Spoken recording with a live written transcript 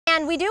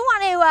And we do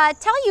want to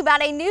tell you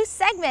about a new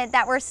segment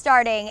that we're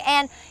starting.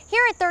 And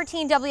here at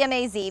 13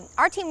 WMAZ,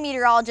 our team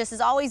meteorologist is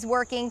always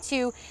working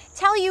to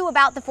tell you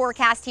about the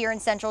forecast here in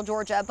Central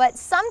Georgia. But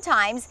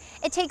sometimes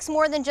it takes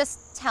more than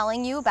just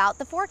telling you about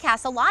the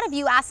forecast. A lot of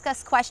you ask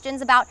us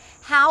questions about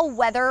how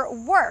weather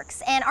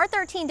works. And our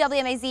 13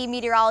 WMAZ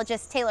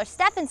meteorologist, Taylor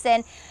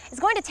Stephenson,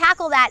 is going to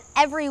tackle that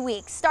every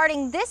week,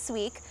 starting this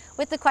week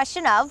with the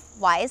question of,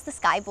 why is the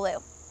sky blue?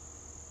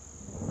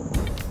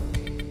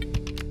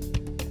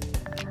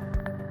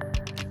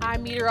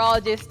 I'm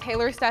meteorologist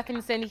Taylor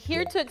Stephenson,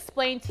 here to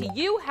explain to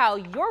you how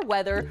your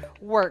weather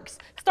works.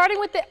 Starting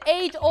with the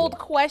age-old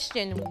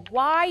question,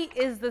 why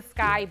is the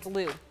sky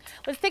blue?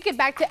 Let's take it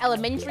back to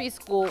elementary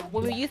school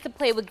when we used to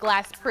play with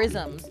glass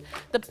prisms.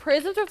 The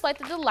prisms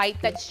reflected the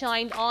light that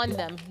shined on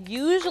them.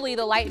 Usually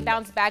the light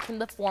bounced back in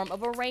the form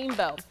of a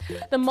rainbow.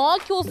 The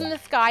molecules in the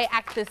sky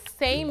act the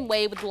same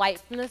way with light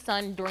from the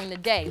sun during the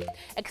day,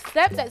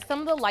 except that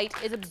some of the light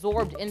is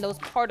absorbed in those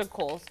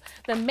particles.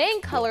 The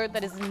main color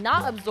that is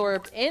not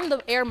absorbed in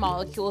the air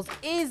molecules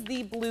is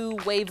the blue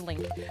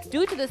wavelength,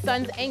 due to the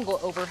sun's angle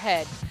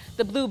overhead.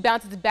 The blue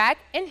bounces back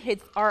and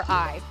hits our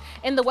eye.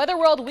 In the weather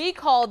world, we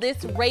call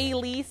this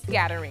Rayleigh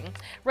scattering.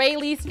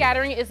 Rayleigh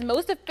scattering is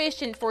most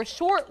efficient for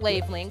short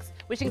wavelengths,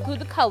 which include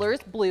the colors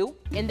blue,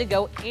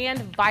 indigo, and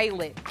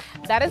violet.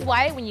 That is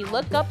why when you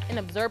look up and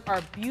observe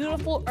our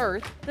beautiful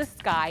Earth, the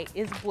sky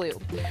is blue.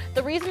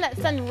 The reason that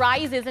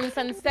sunrises and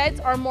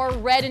sunsets are more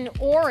red and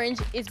orange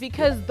is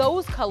because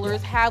those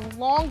colors have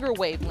longer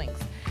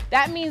wavelengths.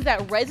 That means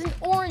that reds and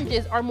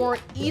oranges are more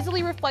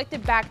easily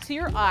reflected back to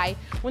your eye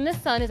when the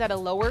sun is at a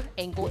lower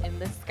angle in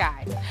the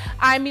sky.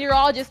 I'm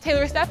meteorologist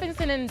Taylor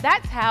Stephenson, and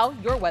that's how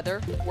your weather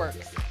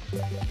works.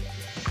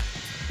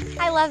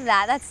 I love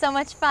that. That's so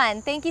much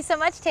fun. Thank you so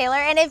much, Taylor.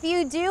 And if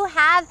you do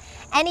have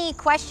any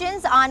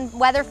questions on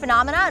weather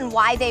phenomena and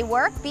why they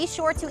work, be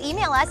sure to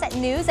email us at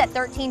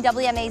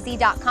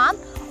news@13wmaz.com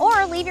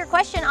or leave your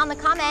question on the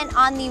comment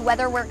on the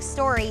WeatherWorks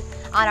story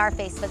on our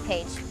Facebook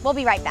page. We'll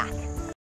be right back.